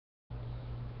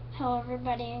Hello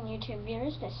everybody and YouTube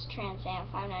viewers, this is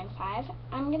TransAm595.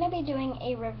 I'm going to be doing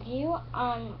a review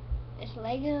on this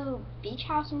Lego beach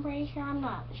house, I'm pretty sure. I'm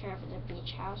not sure if it's a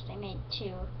beach house. They made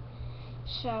two.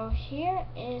 So here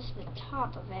is the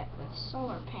top of it with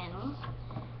solar panels.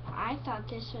 I thought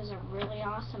this was a really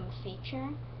awesome feature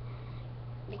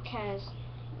because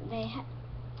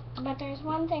but there's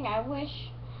one thing I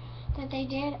wish that they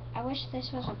did. I wish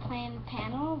this was a plain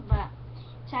panel, but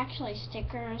it's actually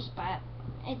stickers, but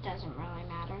it doesn't really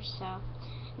matter. So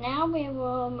now we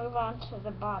will move on to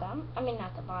the bottom. I mean,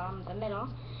 not the bottom, the middle.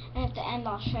 And at the end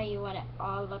I'll show you what it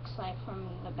all looks like from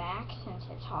the back since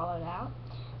it's hollowed out.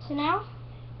 So now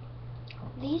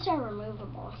these are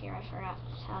removable here, I forgot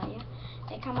to tell you.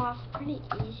 They come off pretty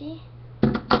easy.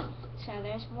 So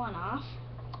there's one off.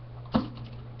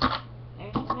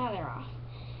 There's another off.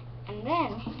 And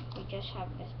then we just have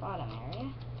this bottom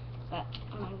area. But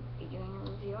I'm going to be doing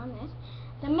a review on this.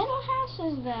 The middle house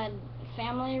is the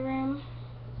family room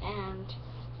and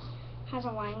has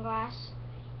a wine glass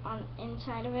on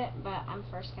inside of it, but I'm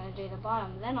first going to do the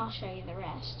bottom, then I'll show you the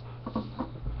rest.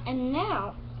 And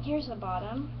now, here's the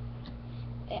bottom.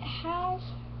 It has,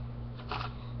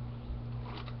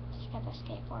 just got the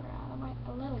skateboarder out of the way,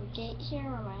 a little gate here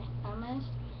where my thumb is.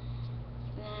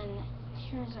 Then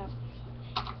here's a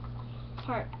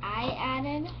part I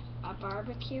added, a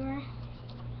barbecuer.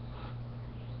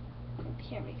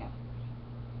 Here we go.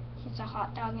 He's a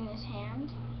hot dog in his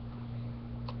hand.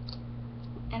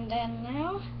 And then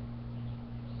now,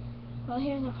 well,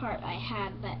 here's the part I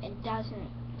had, but it doesn't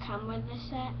come with the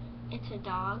set. It's a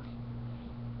dog.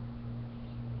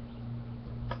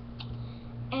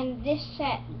 And this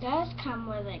set does come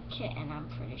with a kitten, I'm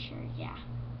pretty sure, yeah.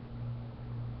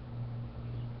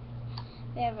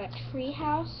 They have a tree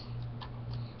house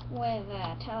with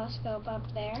a telescope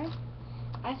up there.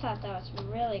 I thought that was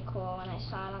really cool when I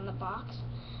saw it on the box.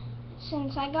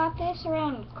 Since I got this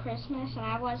around Christmas and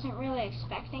I wasn't really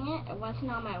expecting it, it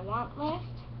wasn't on my want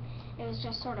list, it was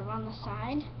just sort of on the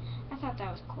side, I thought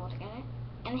that was cool to get it.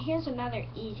 And here's another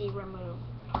easy remove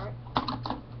part.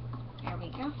 There we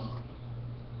go.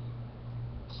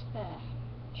 It's the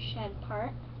shed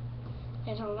part.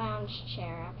 There's a lounge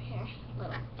chair up here, a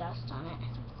little dust on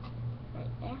it,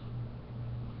 right there.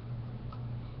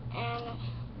 And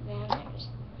then there's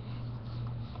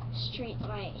street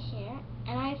light here.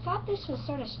 And I thought this was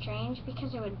sort of strange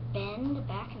because it would bend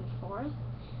back and forth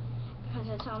because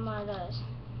it's on one of those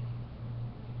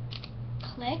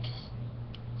clicks.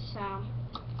 So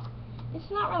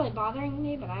it's not really bothering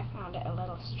me, but I found it a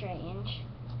little strange.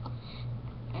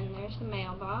 And there's the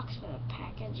mailbox with a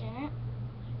package in it.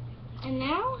 And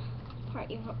now, the part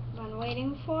you've been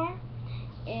waiting for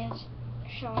is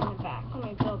showing the back. Let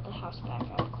me build the house back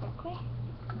up quickly.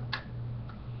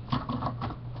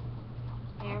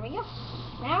 There we go.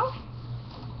 Now,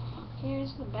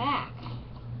 here's the back.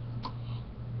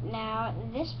 Now,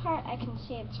 this part I can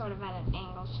see it's sort of at an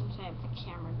angle since I have the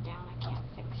camera down. I can't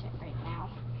fix it right now.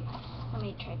 Let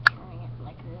me try turning it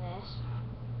like this.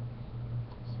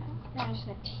 So, there's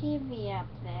the TV up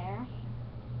there.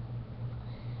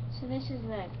 So this is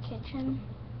the kitchen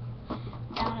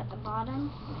down at the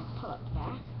bottom. Let me pull it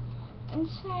back.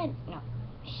 Inside, no,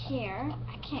 here,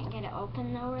 I can't get it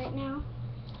open though right now.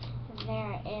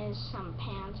 There is some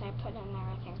pans I put in there.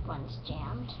 I think one's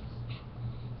jammed.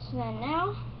 So then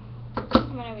now,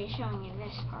 I'm going to be showing you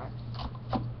this part.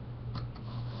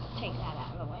 Take that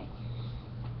out of the way.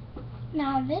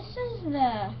 Now this is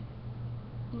the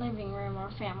living room or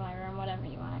family room, whatever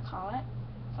you want to call it.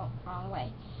 Oh, wrong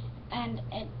way. And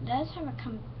it does have a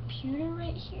computer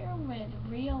right here with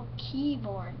real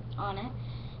keyboard on it.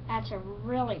 That's a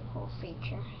really cool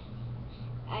feature.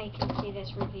 I can see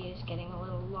this review is getting a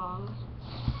little long,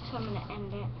 so I'm going to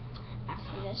end it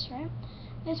after this room.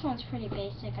 This one's pretty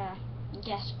basic, a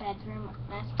guest bedroom,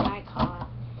 that's what I call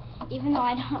it. Even though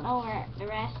I don't know where the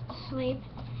rest sleep,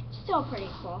 it's still pretty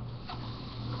cool.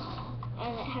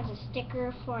 And it has a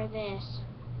sticker for this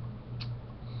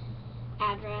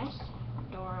address.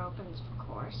 Door opens, of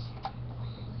course.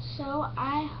 So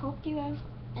I hope you have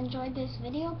enjoyed this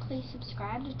video. Please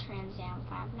subscribe to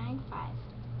TransAm595.